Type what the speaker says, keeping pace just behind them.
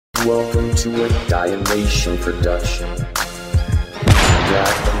Welcome to a DIANation production.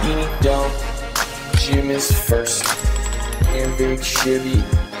 TheHoudiniDump, Jimisfirst, and Big Shibby.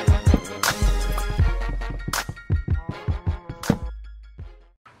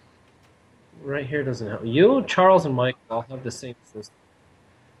 Right here doesn't help. You, Charles, and Mike all have the same system.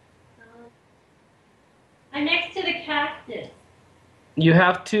 I'm next to the cactus. You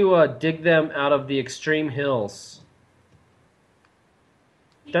have to dig them out of the extreme hills.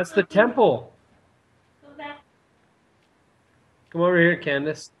 That's the temple. Go back. Come over here,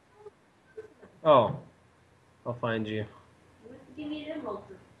 Candace. Oh, I'll find you. You have to give me an emerald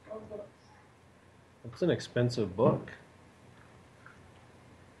for 12 books. That's an expensive book.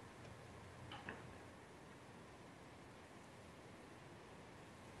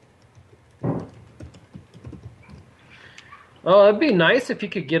 Oh, it'd be nice if you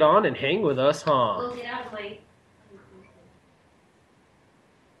could get on and hang with us, huh? Well, get out of my...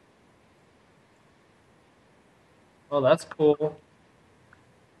 Oh, that's cool.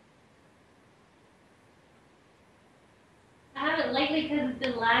 I haven't lately because it's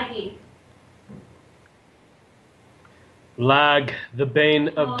been lagging. Lag, the bane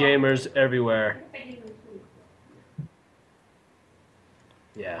of gamers everywhere.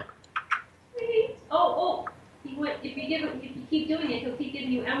 Yeah. Oh! If you keep doing it, he'll keep giving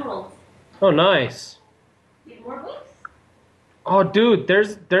you emeralds. Oh, nice. You have more books? Oh, dude,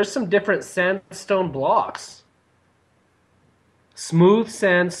 there's some different sandstone blocks. Smooth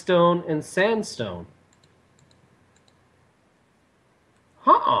sandstone and sandstone.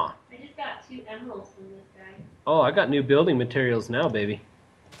 Huh. I just got 2 emeralds from this guy. Oh, I got new building materials now, baby.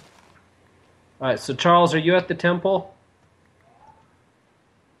 Alright, so Charles, are you at the temple?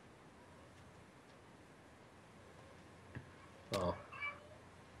 Oh.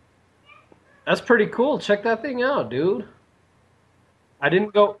 That's pretty cool. Check that thing out, dude. I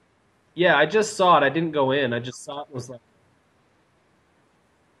didn't go... Yeah, I just saw it. I didn't go in. I just saw it and was like...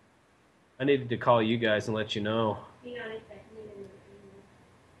 I needed to call you guys and let you know. Hang on a second.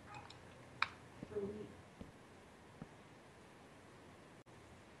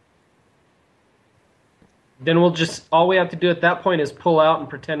 Then we'll just... All we have to do at that point is pull out and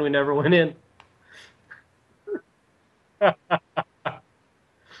pretend we never went in.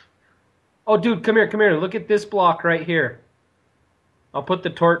 Oh, dude, come here, come here. Look at this block right here. I'll put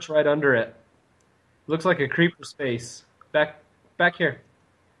the torch right under it. Looks like a creeper space. Back here.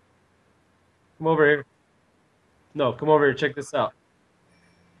 Come over here. No, come over here. Check this out.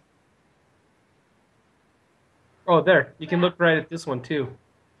 Oh, there. You can look right at this one, too.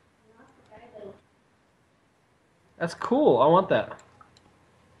 That's cool. I want that.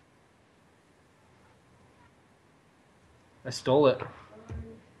 I stole it.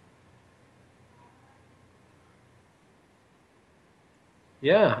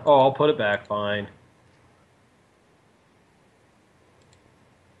 Yeah. Oh, I'll put it back. Fine.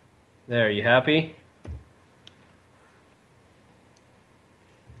 There, you happy?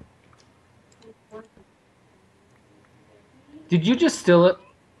 Did you just steal it?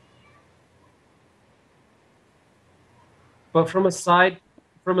 But from a side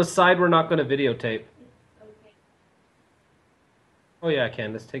we're not going to videotape. Oh yeah,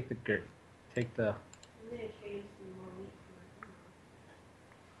 Candace, take the.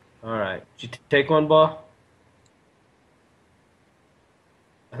 All right, did you take one, Ba?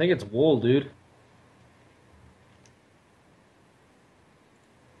 I think it's wool, dude.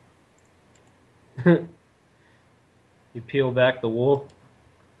 You peel back the wool.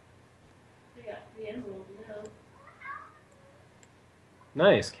 I got 3 emeralds now.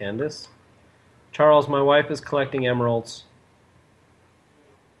 Nice, Candace. Charles, my wife is collecting emeralds.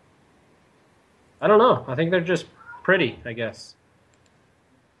 I don't know. I think they're just pretty, I guess.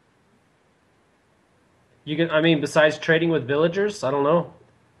 You can, I mean, besides trading with villagers, I don't know.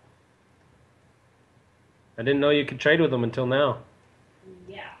 I didn't know you could trade with them until now.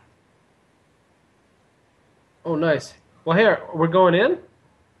 Yeah. Oh, nice. Well, here, we're going in?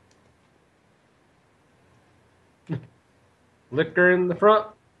 Liquor in the front.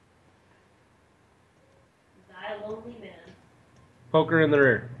 Die a lonely man. Poker in the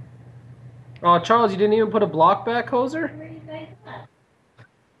rear. Oh, Charles, you didn't even put a block back, hoser? Where are you guys at?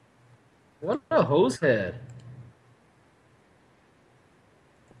 What a hose head.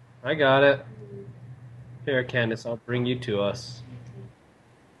 I got it. Here, Candace, I'll bring you to us.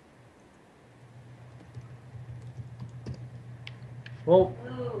 Well,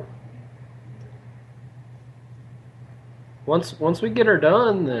 once we get her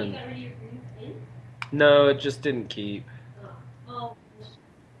done, then... You got rid of your green skin? No, it just didn't keep. Oh.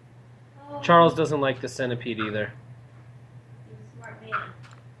 Charles doesn't like the centipede either. He's a smart man.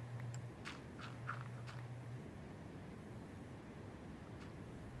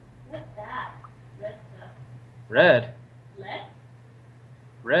 What's that? Red stuff. Red? Lead?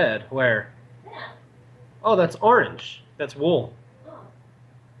 Red? Where? Yeah. Oh, that's orange. That's wool. Oh.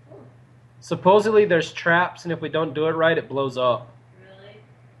 Oh. Supposedly there's traps, and if we don't do it right, it blows up. Really?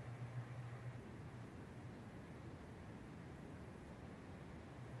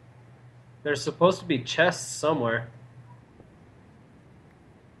 There's supposed to be chests somewhere.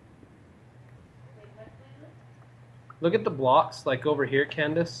 Wait, what's that? Look at the blocks, like over here,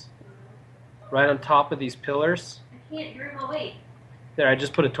 Candace. Right on top of these pillars. I can't. You're in my way. There, I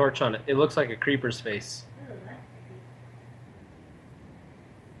just put a torch on it. It looks like a creeper's face. Oh, that's creepy.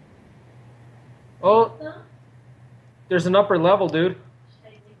 Oh, Some? there's an upper level, dude.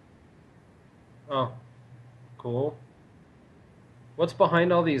 Shiny. Oh, cool. What's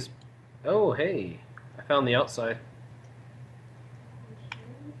behind all these? Oh, hey. I found the outside.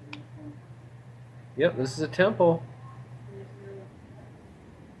 Yep, this is a temple.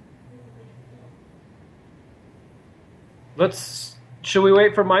 Should we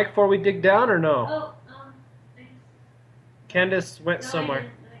wait for Mike before we dig down or no? Oh, I Candace went no, somewhere. I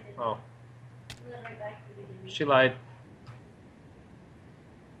didn't. Oh, We went right back to the beginning. she lied.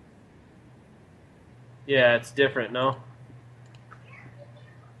 Yeah, it's different, no? Oh,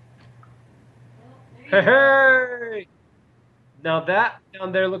 Hey, there you go. hey! Now that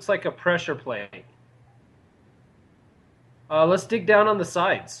down there looks like a pressure plate. Let's dig down on the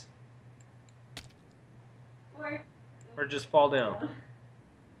sides. Or just fall down.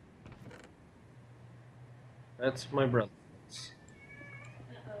 That's my brother.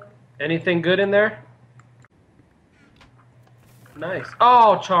 Uh-oh. Anything good in there? Nice.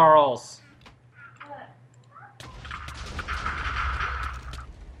 Oh, Charles!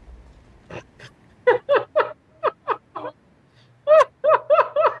 What?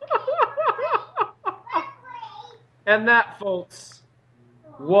 And that, folks,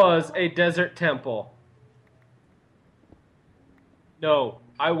 was a desert temple. No,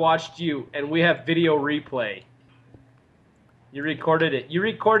 I watched you, and we have video replay. You recorded it. You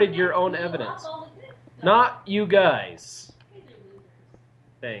recorded your own evidence. Not you guys.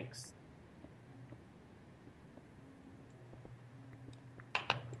 Thanks. Man,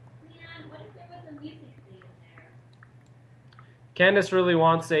 what if there was a music thing in there? Candace really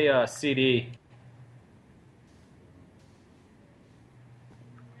wants a CD.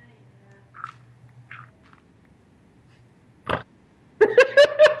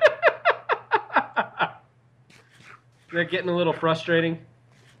 They're getting a little frustrating.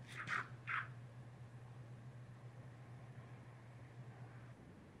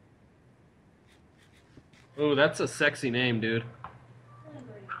 Ooh, that's a sexy name, dude.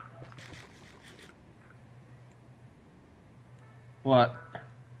 What?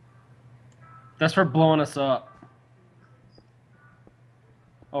 That's for blowing us up.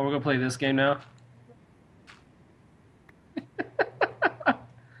 Oh, we're gonna play this game now?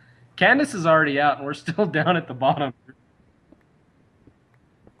 Candace is already out, and we're still down at the bottom.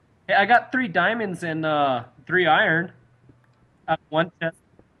 Hey, I got 3 diamonds and 3 iron. 1 chest.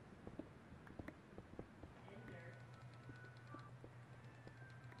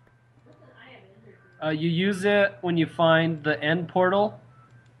 You use it when you find the end portal,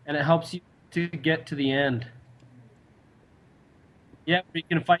 and it helps you to get to the end. Yeah, you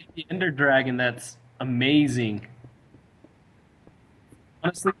can fight the Ender Dragon. That's amazing.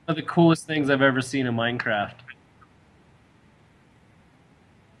 Honestly, one of the coolest things I've ever seen in Minecraft.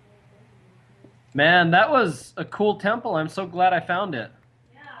 Man, that was a cool temple. I'm so glad I found it.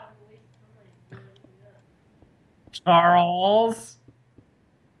 Charles!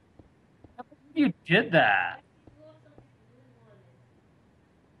 I can't believe you did that.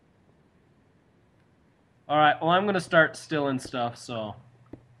 Alright, well, I'm going to start stealing stuff, so.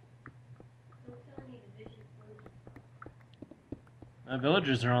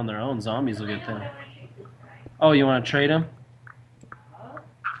 Villagers are on their own. Zombies will get them. Oh, you want to trade them?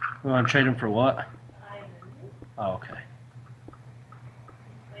 You want to trade them for what? Oh, okay.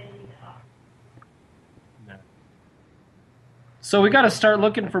 So we got to start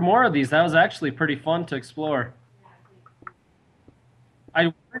looking for more of these. That was actually pretty fun to explore.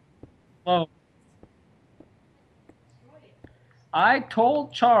 I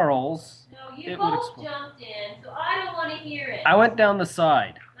told Charles. No, you both jumped in, so I don't want to hear it. I went down the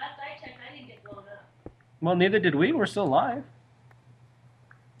side. Last I checked, I didn't get blown up. Well, neither did we. We're still alive.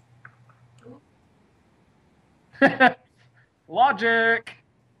 Logic.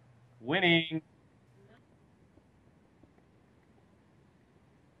 Winning.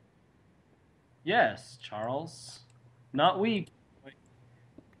 Yes, Charles. Not weak.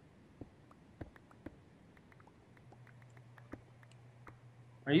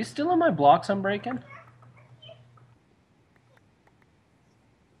 Are Are you still on my blocks I'm breaking?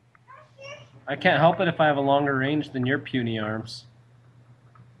 I can't help it if I have a longer range than your puny arms.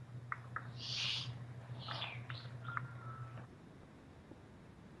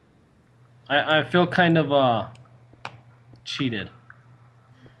 I feel kind of cheated.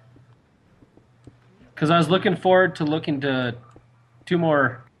 Because I was looking forward to looking to 2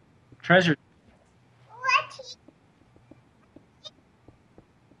 more treasures.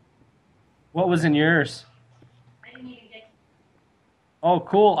 What was in yours? I didn't even get. Oh,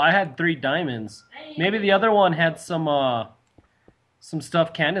 cool. I had 3 diamonds. Maybe the other one had some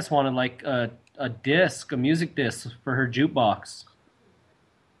stuff Candace wanted, like a disc, a music disc for her jukebox.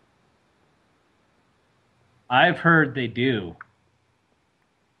 I've heard they do.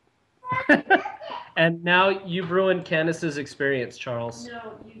 And now you've ruined Candace's experience, Charles.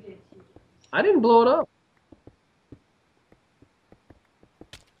 No, you did. I didn't blow it up.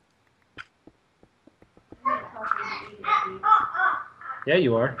 I'm not talking to you, Yeah,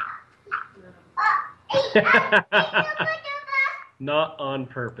 you are. Not on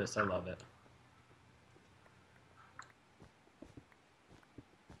purpose. I love it.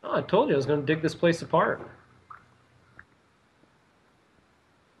 Oh, I told you I was going to dig this place apart.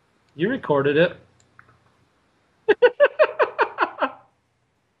 You recorded it.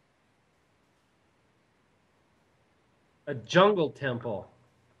 A jungle temple.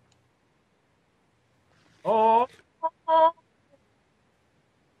 Oh.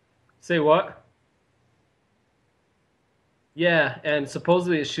 Say what? Yeah, and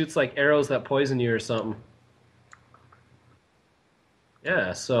supposedly it shoots like arrows that poison you or something.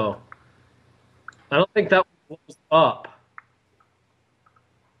 Yeah, so I don't think that one blows up.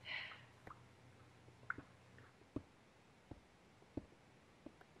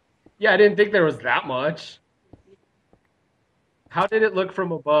 Yeah, I didn't think there was that much. How did it look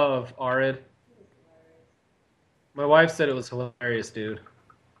from above, Aured? My wife said it was hilarious, dude.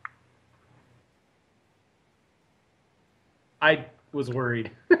 I was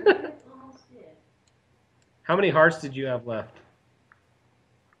worried. almost did. How many hearts did you have left?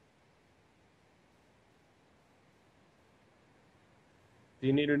 Do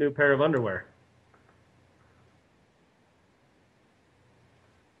you need a new pair of underwear?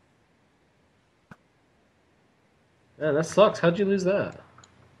 Man, that sucks. How'd you lose that?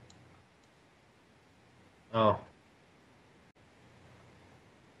 Oh.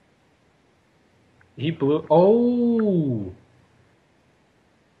 He blew. Oh!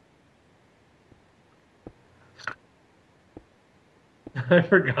 I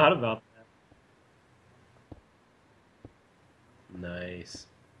forgot about that. Nice.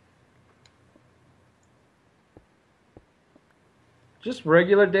 Just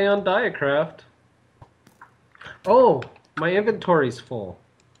regular day on DIACRAFT. Oh, my inventory's full.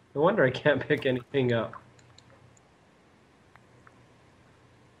 No wonder I can't pick anything up.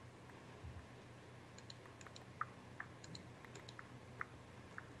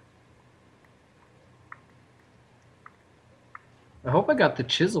 I hope I got the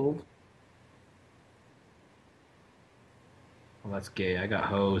chiseled. Oh, that's gay. I got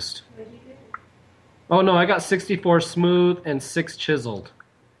hosed. What did you do? Oh no, I got 64 smooth and 6 chiseled.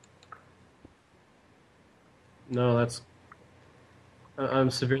 No, that's... I'm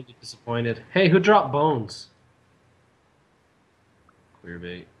severely disappointed. Hey, who dropped bones?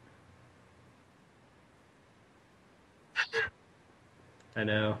 Queerbait. I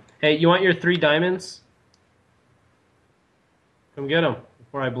know. Hey, you want your 3 diamonds? Come get them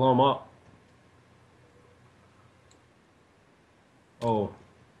before I blow them up. Oh,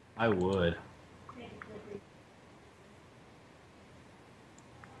 I would.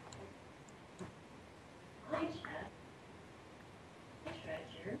 My chest. My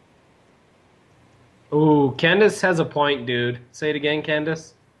treasure. Ooh, Candace has a point, dude. Say it again,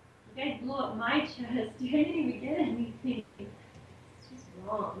 Candace. You guys blew up my chest. I didn't even get anything. It's just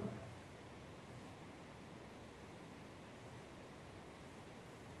wrong.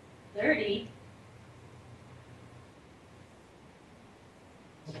 $30.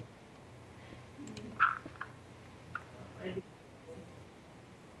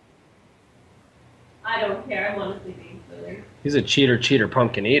 I don't care. I'm honestly being silly. He's a cheater,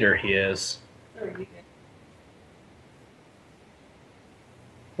 pumpkin eater, he is. So are you guys.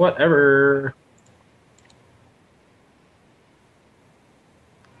 Whatever.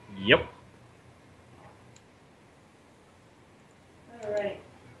 Yep. All right.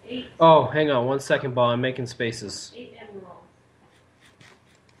 8. Oh, hang on 1 second, Bob. I'm making spaces. 8 emeralds.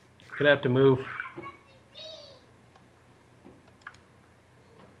 Gonna have to move.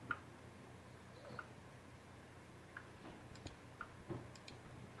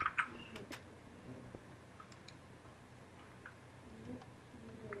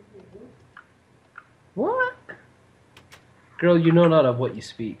 Girl, you know not of what you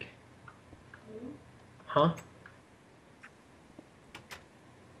speak. Huh?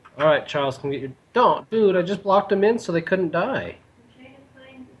 Alright, Charles, come get your... Don't, dude, I just blocked them in so they couldn't die. I'm trying to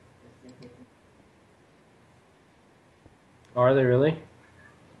find the specific. Are they really?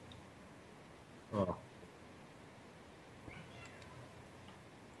 Oh.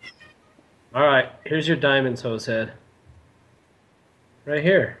 Alright, here's your diamonds, Hosehead. Right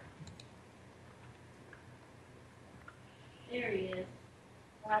here. There he is.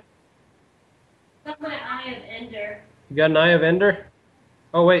 Got my Eye of Ender. You got an Eye of Ender?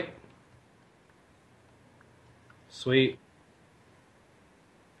 Oh, wait. Sweet.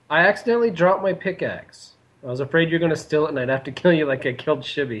 I accidentally dropped my pickaxe. I was afraid you're going to steal it and I'd have to kill you like I killed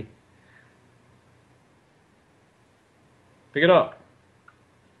Shibby. Pick it up.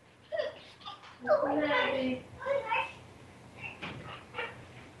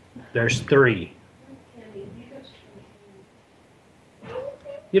 There's 3.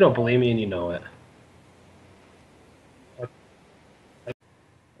 You don't believe me and you know it.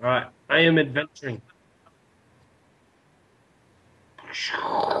 Alright, I am adventuring.